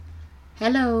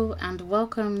Hello, and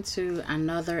welcome to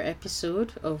another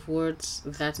episode of Words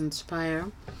That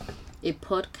Inspire, a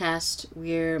podcast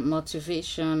where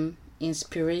motivation,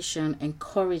 inspiration,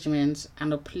 encouragement,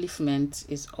 and upliftment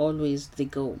is always the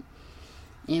goal.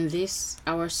 In this,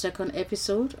 our second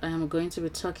episode, I am going to be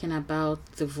talking about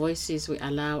the voices we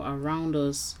allow around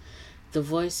us, the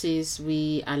voices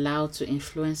we allow to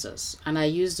influence us. And I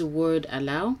use the word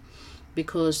allow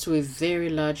because to a very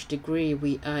large degree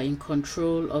we are in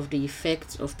control of the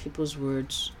effects of people's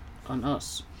words on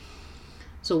us.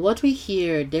 So what we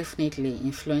hear definitely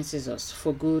influences us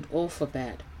for good or for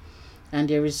bad. And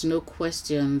there is no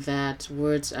question that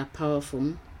words are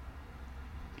powerful.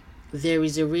 There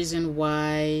is a reason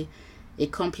why a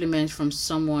compliment from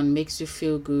someone makes you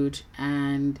feel good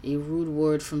and a rude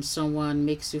word from someone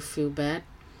makes you feel bad.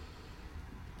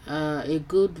 A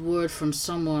good word from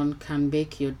someone can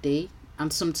make your day.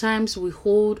 And sometimes we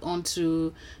hold on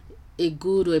to a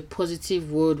good or a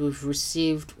positive word we've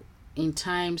received in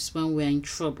times when we're in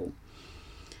trouble.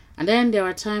 And then there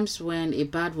are times when a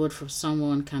bad word from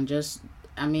someone can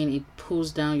it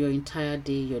pulls down your entire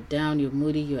day. You're down, you're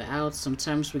moody, you're out.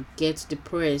 Sometimes we get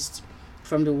depressed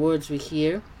from the words we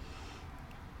hear.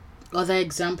 Other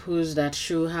examples that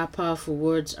show how powerful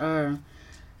words are.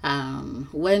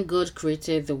 When God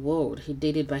created the world, he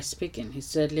did it by speaking. He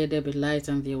said, "Let there be light,"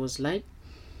 and there was light.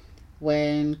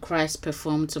 When Christ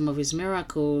performed some of his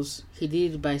miracles, he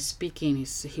did it by speaking.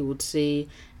 He would say,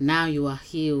 "Now you are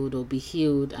healed," or "Be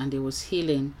healed," and there was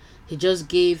healing. He just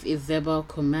gave a verbal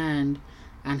command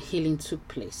and healing took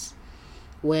place.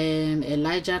 When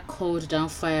Elijah called down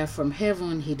fire from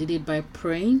heaven, he did it by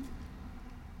praying.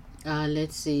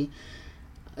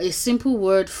 A simple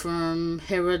word from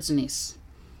Herod's niece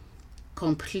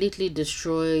completely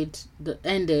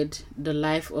ended the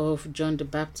life of John the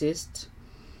Baptist.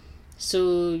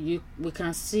 So we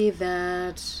can see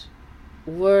that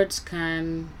words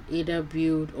can either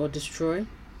build or destroy.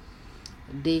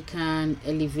 They can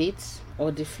elevate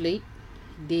or deflate.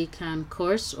 They can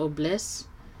curse or bless.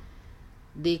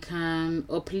 They can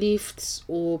uplift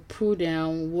or pull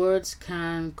down. Words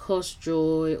can cause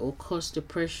joy or cause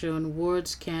depression.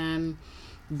 Words can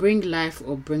bring life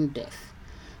or bring death.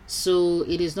 So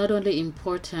it is not only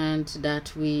important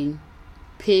that we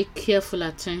pay careful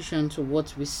attention to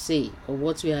what we say or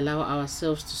what we allow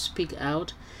ourselves to speak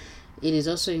out. It is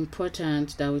also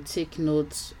important that we take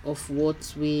note of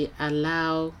what we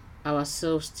allow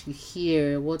ourselves to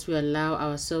hear, what we allow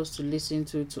ourselves to listen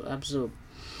to absorb.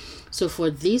 So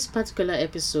for this particular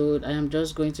episode, I am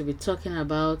just going to be talking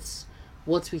about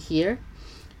what we hear,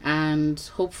 and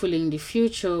hopefully in the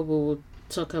future we will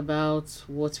talk about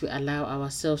what we allow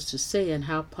ourselves to say and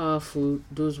how powerful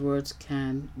those words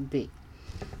can be.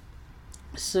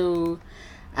 So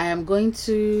I am going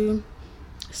to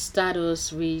start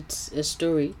us with a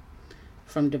story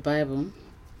from the Bible.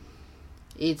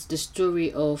 It's the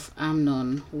story of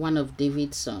Amnon, one of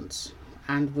David's sons,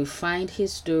 and we find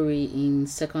his story in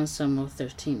 2 Samuel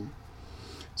 13.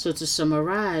 So to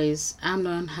summarize,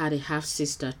 Amnon had a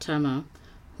half-sister, Tamar,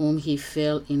 whom he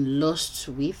fell in lust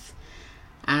with,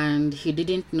 and he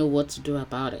didn't know what to do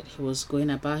about it. He was going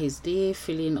about his day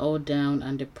feeling all down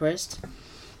and depressed.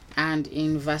 And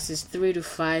in verses 3 to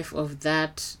 5 of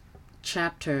that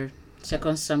chapter,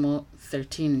 2 Samuel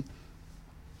 13,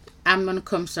 Amnon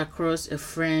comes across a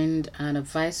friend, an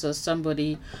advisor,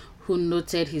 somebody who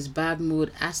noted his bad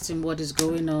mood, asked him what is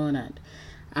going on, and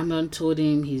Amnon told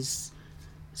him his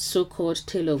so-called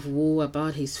tale of woe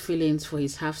about his feelings for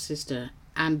his half-sister.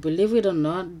 And believe it or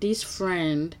not, this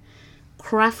friend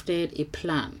crafted a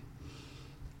plan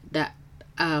that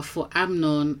for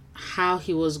Amnon, how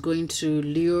he was going to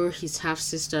lure his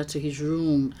half-sister to his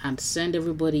room and send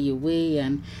everybody away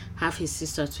and have his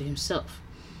sister to himself,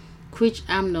 which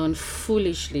Amnon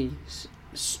foolishly,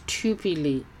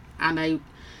 stupidly, and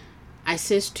I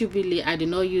say stupidly, I did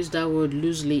not use that word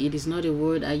loosely. It is not a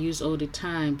word I use all the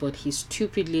time, but he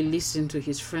stupidly listened to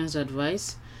his friend's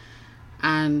advice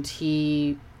and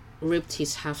he raped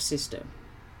his half-sister.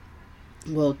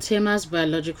 Well, Tamar's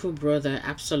biological brother,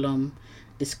 Absalom,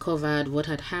 discovered what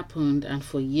had happened, and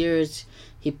for years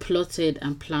he plotted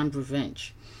and planned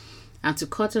revenge. And to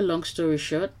cut a long story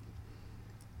short,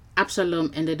 Absalom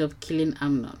ended up killing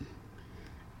Amnon.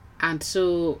 And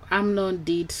so Amnon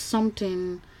did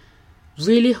something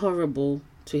really horrible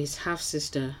to his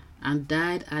half-sister and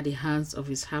died at the hands of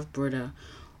his half-brother,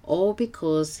 all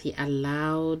because he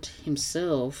allowed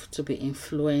himself to be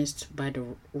influenced by the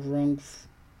wrong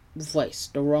voice,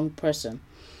 the wrong person.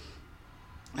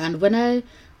 And when I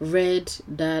read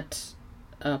that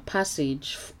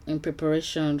passage in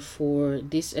preparation for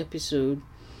this episode,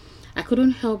 I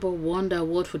couldn't help but wonder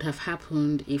what would have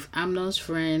happened if Amnon's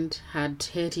friend had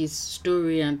heard his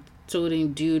story and told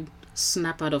him, dude,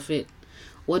 snap out of it.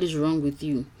 What is wrong with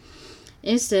you?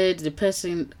 Instead, the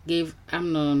person gave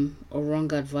Amnon a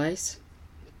wrong advice,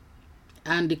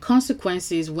 and the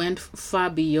consequences went far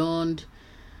beyond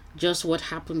just what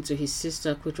happened to his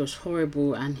sister, which was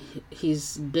horrible, and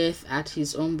his death at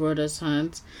his own brother's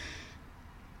hands.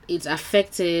 It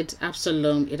affected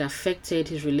Absalom. It affected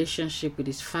his relationship with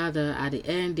his father. At the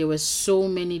end, there were so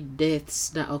many deaths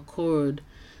that occurred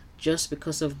just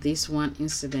because of this one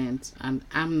incident, and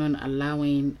Amnon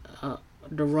allowing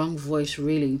the wrong voice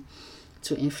really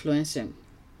to influence him.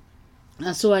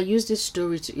 And so I use this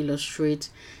story to illustrate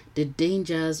the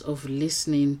dangers of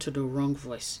listening to the wrong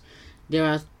voice. There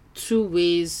are two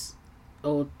ways,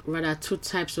 or rather two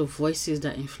types of voices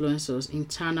that influence us: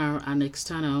 internal and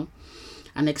external.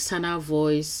 An external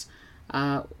voice,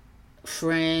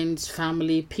 friends,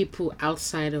 family, people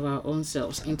outside of our own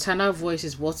selves. Internal voice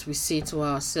is what we say to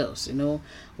ourselves,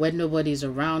 when nobody is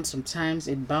around. Sometimes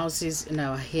it bounces in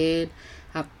our head,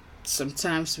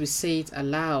 sometimes we say it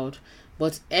aloud,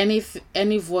 but any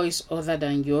voice other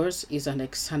than yours is an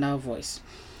external voice.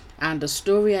 And the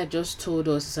story I just told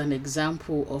us is an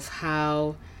example of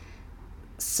how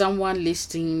someone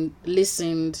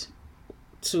listened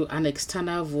to an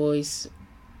external voice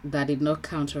that did not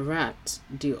counteract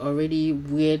the already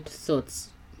weird thoughts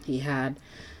he had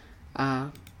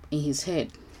in his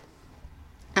head.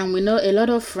 And we know a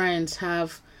lot of friends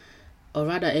have, or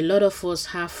rather a lot of us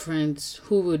have friends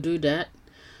who will do that,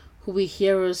 who will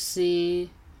hear us say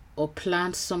or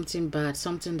plan something bad,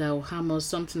 something that will harm us,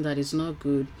 something that is not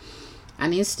good,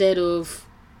 and instead of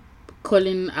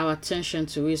calling our attention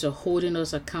to it or holding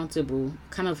us accountable,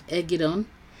 kind of egg it on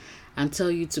and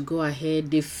tell you to go ahead.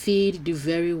 They feed the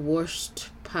very worst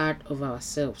part of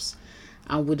ourselves,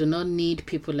 and we do not need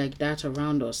people like that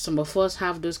around us. Some of us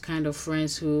have those kind of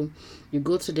friends who you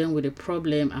go to them with a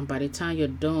problem, and by the time you're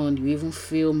done, you even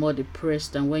feel more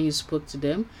depressed than when you spoke to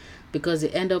them, because they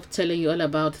end up telling you all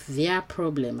about their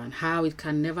problem and how it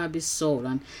can never be solved,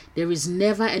 and there is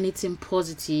never anything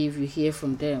positive you hear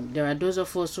from them. There are those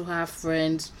of us who have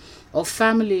friends or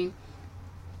family.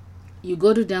 You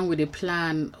go to them with a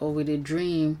plan or with a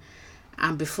dream,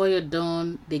 and before you're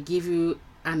done, they give you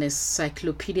an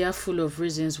encyclopedia full of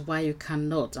reasons why you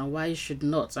cannot and why you should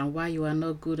not and why you are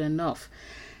not good enough.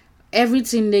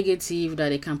 Everything negative that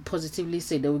they can positively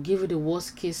say, they will give you the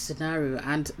worst case scenario,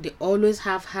 and they always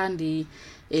have handy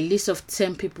a list of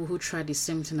 10 people who tried the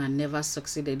same thing and never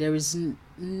succeeded. There is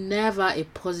never a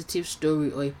positive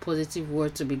story or a positive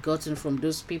word to be gotten from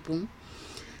those people.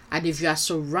 And if you are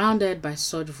surrounded by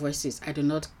such voices, I do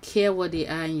not care what they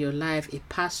are in your life, a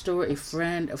pastor, a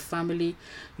friend, a family,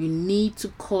 you need to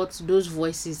cut those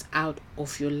voices out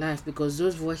of your life, because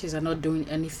those voices are not doing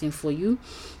anything for you.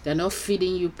 They're not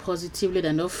feeding you positively.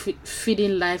 They're not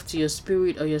feeding life to your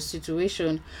spirit or your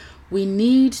situation. We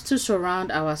need to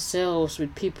surround ourselves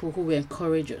with people who will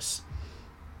encourage us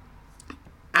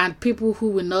and people who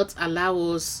will not allow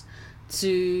us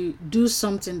to do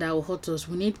something that will hurt us.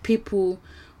 We need people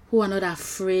who are not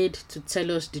afraid to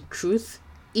tell us the truth,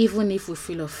 even if we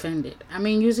feel offended. I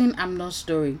mean, using Amnon's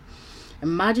story,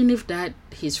 imagine if that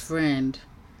his friend,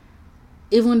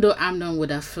 even though Amnon would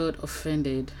have felt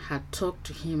offended, had talked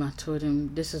to him and told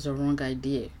him this is a wrong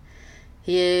idea.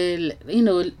 He,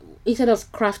 instead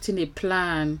of crafting a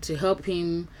plan to help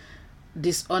him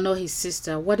dishonor his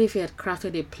sister, what if he had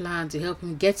crafted a plan to help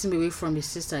him get him away from his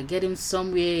sister, get him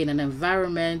somewhere in an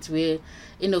environment where,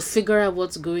 figure out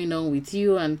what's going on with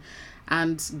you and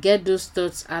get those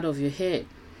thoughts out of your head.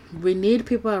 We need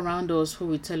people around us who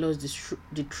will tell us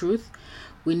the truth.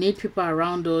 We need people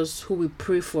around us who will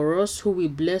pray for us, who will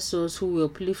bless us, who will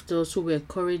uplift us, who will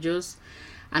encourage us.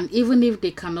 And even if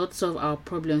they cannot solve our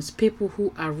problems, people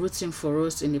who are rooting for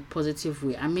us in a positive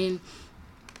way. I mean,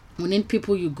 we need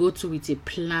people you go to with a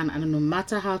plan, and no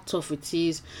matter how tough it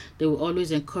is, they will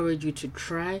always encourage you to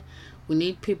try. We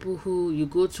need people who you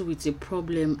go to with a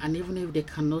problem, and even if they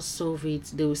cannot solve it,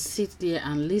 they will sit there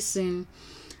and listen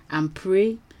and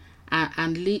pray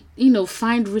and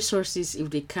find resources if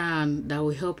they can that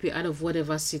will help you out of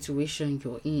whatever situation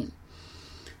you're in.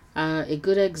 A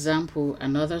good example,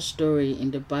 another story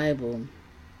in the Bible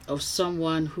of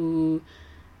someone who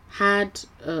had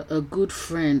a good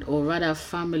friend, or rather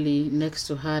family, next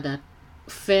to her that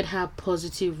fed her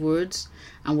positive words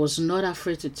and was not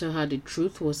afraid to tell her the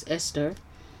truth, was Esther.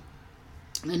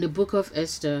 In the book of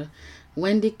Esther,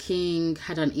 when the king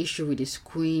had an issue with his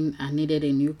queen and needed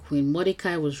a new queen,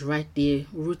 Mordecai was right there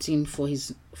rooting for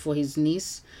his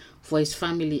niece, for his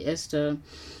family, Esther.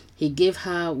 He gave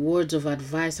her words of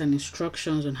advice and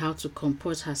instructions on how to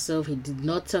comport herself. He did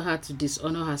not tell her to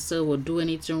dishonor herself or do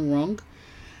anything wrong.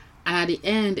 And at the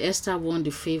end, Esther won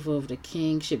the favor of the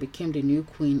king. She became the new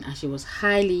queen, and she was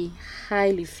highly,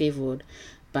 highly favored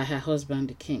by her husband,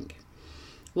 the king.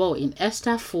 Well, in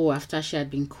Esther 4, after she had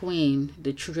been queen,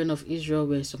 the children of Israel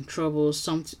were in some trouble.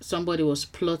 Somebody was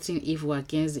plotting evil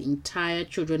against the entire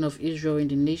children of Israel in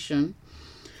the nation.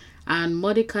 And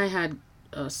Mordecai had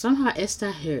somehow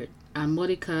Esther heard, and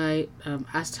Mordecai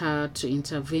asked her to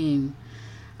intervene.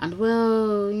 And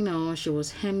well, she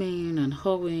was hemming and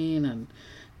hawing and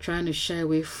trying to shy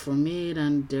away from it,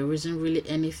 and there isn't really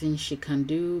anything she can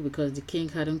do because the king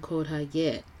hadn't called her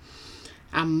yet.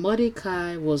 And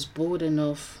Mordecai was bold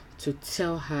enough to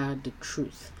tell her the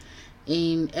truth.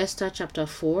 In Esther chapter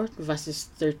 4, verses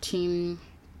 13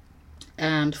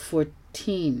 and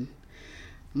 14,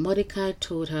 Mordecai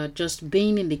told her, just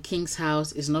being in the king's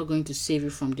house is not going to save you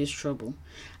from this trouble.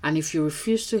 And if you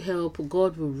refuse to help,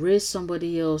 God will raise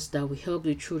somebody else that will help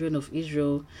the children of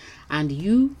Israel, and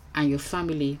you and your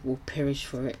family will perish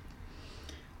for it.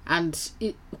 And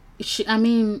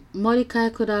Mordecai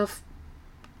could have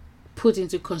put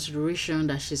into consideration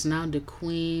that she's now the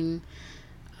queen,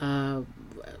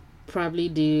 probably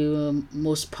the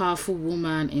most powerful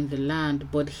woman in the land,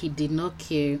 but he did not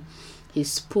care. He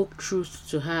spoke truth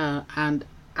to her, and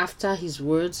after his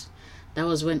words, that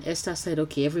was when Esther said,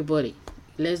 okay, everybody,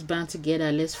 let's band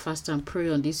together, let's fast and pray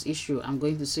on this issue. I'm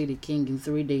going to see the king in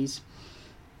 3 days.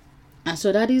 And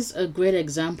so that is a great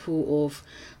example of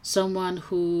someone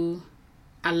who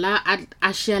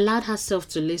she allowed herself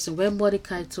to listen. When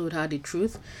Mordecai told her the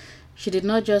truth, she did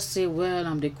not just say, well,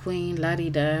 I'm the queen,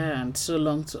 la-di-da, and so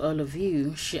long to all of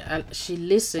you. She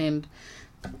listened,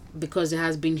 because there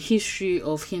has been history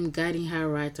of him guiding her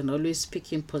right and always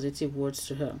speaking positive words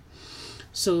to her.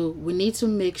 So we need to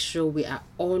make sure we are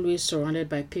always surrounded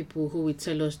by people who will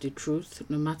tell us the truth,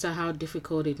 no matter how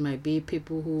difficult it might be.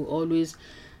 People who always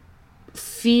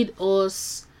feed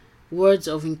us words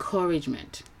of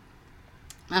encouragement.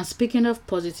 And speaking of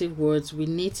positive words, we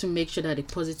need to make sure that the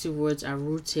positive words are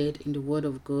rooted in the Word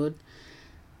of God.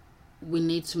 We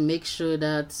need to make sure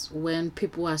that when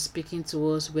people are speaking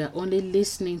to us, we are only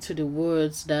listening to the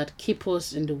words that keep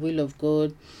us in the will of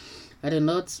God and do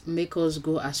not make us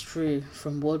go astray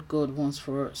from what God wants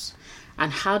for us.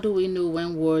 And how do we know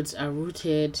when words are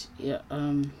rooted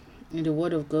in the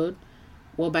Word of God?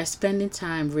 Well, by spending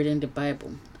time reading the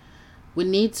Bible. We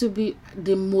need to be,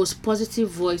 the most positive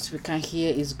voice we can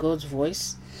hear is God's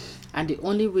voice. And the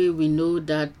only way we know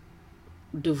that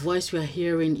the voice we are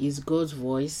hearing is God's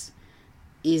voice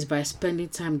is by spending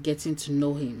time getting to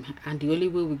know Him. And the only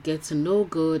way we get to know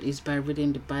God is by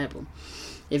reading the Bible.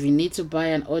 If you need to buy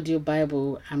an audio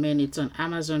Bible, it's on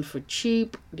Amazon for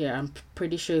cheap. I'm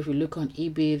pretty sure if you look on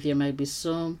eBay, there might be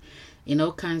some in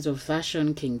all kinds of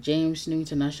version: King James, New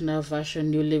International Version,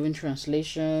 New Living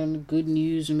Translation, Good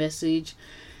News Message.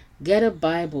 Get a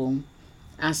Bible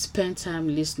and spend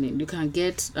time listening. You can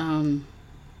get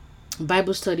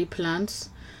Bible study plans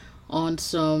on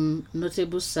some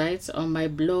notable sites. On my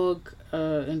blog,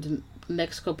 in the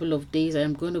next couple of days,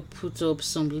 I'm going to put up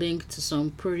some link to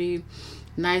some pretty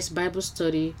nice Bible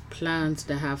study plans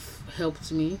that have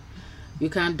helped me. You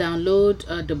can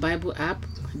download the Bible app.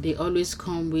 They always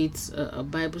come with a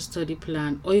Bible study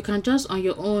plan. Or you can just on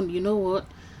your own,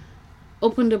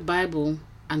 open the Bible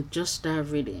and just start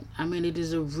reading. It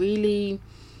is a really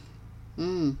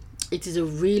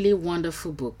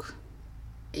wonderful book.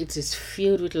 It is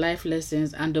filled with life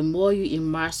lessons, and the more you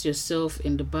immerse yourself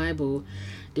in the Bible,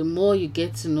 the more you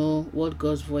get to know what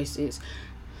God's voice is.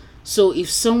 So if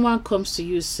someone comes to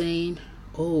you saying,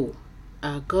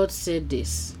 God said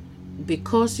this,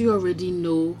 because you already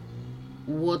know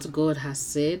what God has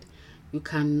said, you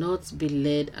cannot be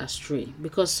led astray.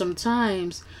 Because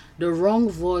sometimes the wrong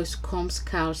voice comes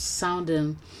couch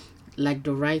sounding like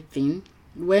the right thing.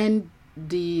 When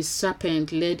the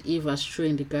serpent led Eve astray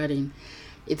in the garden,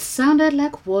 it sounded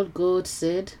like what God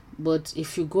said, but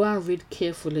if you go and read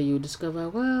carefully, you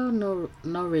discover, no,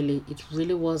 not really. It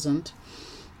really wasn't.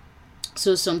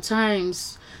 So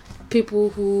sometimes people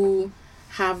who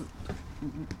have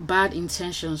bad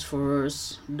intentions for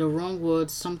us, the wrong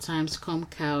words sometimes come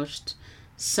couched,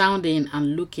 sounding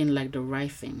and looking like the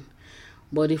right thing.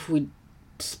 But if we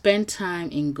spend time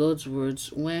in God's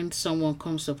words, when someone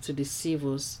comes up to deceive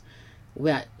us, we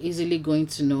are easily going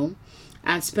to know.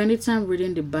 And spending time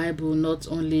reading the Bible not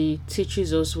only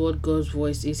teaches us what God's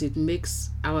voice is, it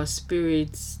makes our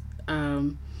spirits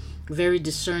very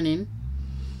discerning.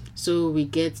 So we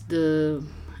get the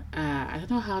I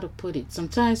don't know how to put it.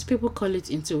 Sometimes people call it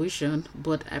intuition,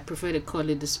 but I prefer to call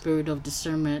it the spirit of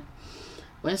discernment.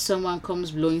 When someone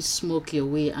comes blowing smoke your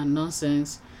way and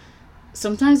nonsense,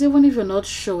 sometimes even if you're not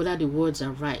sure that the words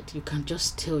are right, you can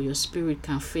just tell, your spirit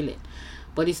can feel it.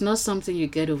 But it's not something you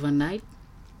get overnight.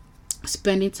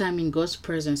 Spending time in God's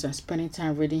presence and spending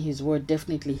time reading His Word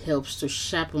definitely helps to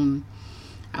sharpen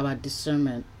our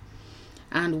discernment.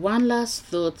 And one last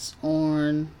thought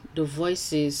on the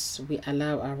voices we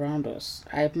allow around us.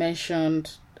 I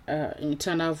mentioned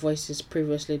internal voices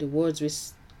previously, the words we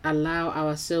allow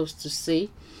ourselves to say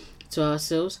to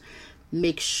ourselves.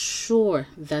 Make sure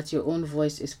that your own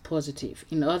voice is positive.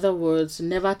 In other words,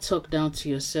 never talk down to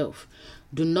yourself.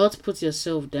 Do not put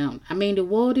yourself down. I mean, the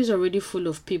world is already full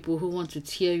of people who want to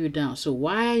tear you down. So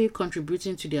why are you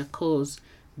contributing to their cause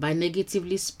by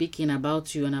negatively speaking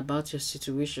about you and about your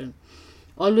situation?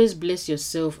 Always bless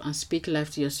yourself and speak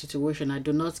life to your situation. I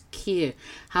do not care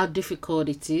how difficult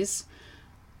it is.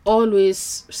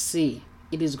 Always say,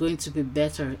 it is going to be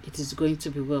better. It is going to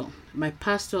be well. My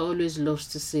pastor always loves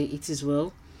to say, it is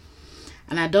well.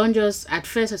 And I don't just, at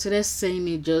first I started saying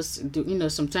it just,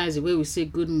 sometimes the way we say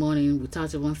good morning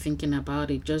without even thinking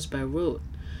about it, just by rote.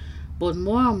 But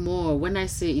more and more, when I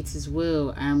say it is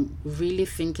well, I'm really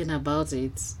thinking about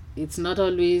it. It's not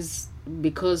always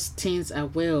because things are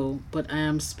well, but I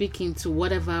am speaking to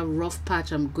whatever rough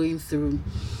patch I'm going through.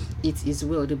 It is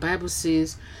well. The Bible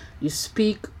says, you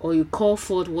speak or you call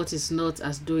forth what is not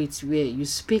as though it's were. You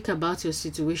speak about your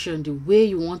situation the way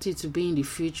you want it to be in the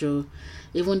future,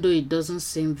 even though it doesn't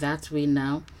seem that way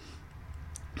now.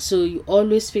 So you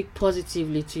always speak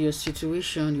positively to your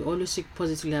situation. You always speak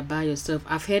positively about yourself.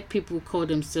 I've heard people call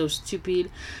themselves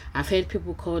stupid. I've heard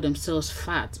people call themselves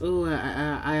fat. Oh,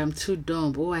 I am too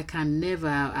dumb. Oh, I can never.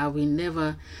 I will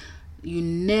never. You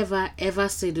never ever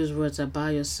say those words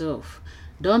about yourself.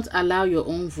 Don't allow your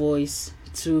own voice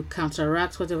to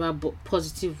counteract whatever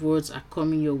positive words are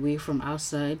coming your way from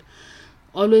outside.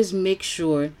 Always make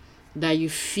sure that you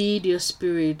feed your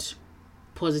spirit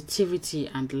positivity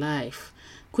and life,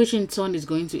 which in turn is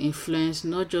going to influence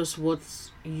not just what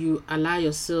you allow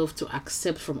yourself to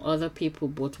accept from other people,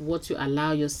 but what you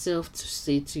allow yourself to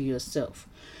say to yourself.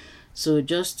 So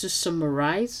just to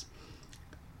summarize,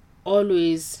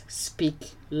 always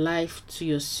speak life to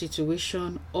your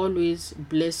situation. Always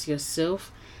bless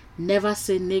yourself. Never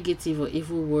say negative or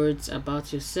evil words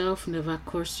about yourself. Never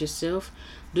curse yourself.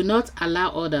 Do not allow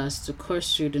others to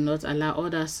curse you. Do not allow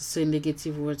others to say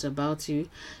negative words about you.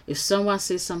 If someone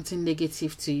says something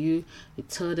negative to you, you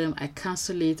tell them, I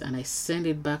cancel it and I send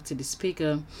it back to the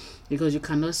speaker, because you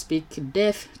cannot speak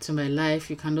death to my life.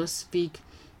 You cannot speak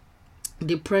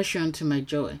depression to my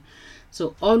joy.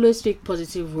 So always speak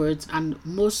positive words, and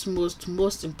most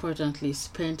importantly,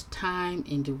 spend time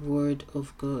in the Word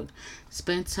of God.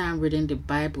 Spend time reading the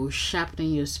Bible,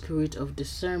 sharpening your spirit of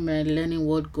discernment, learning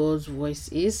what God's voice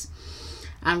is.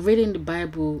 And reading the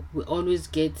Bible will always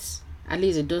get, at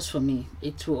least it does for me,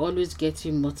 it will always get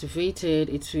you motivated.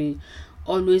 It will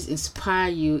always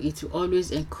inspire you. It will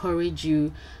always encourage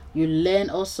you. You learn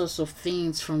all sorts of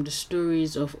things from the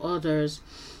stories of others.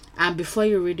 And before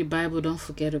you read the Bible, don't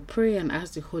forget to pray and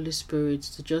ask the Holy Spirit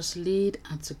to just lead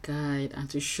and to guide and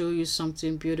to show you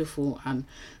something beautiful and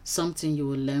something you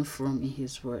will learn from in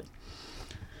His Word.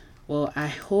 Well, I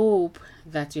hope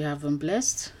that you have been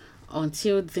blessed.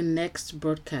 Until the next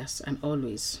broadcast, and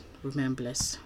always remain blessed.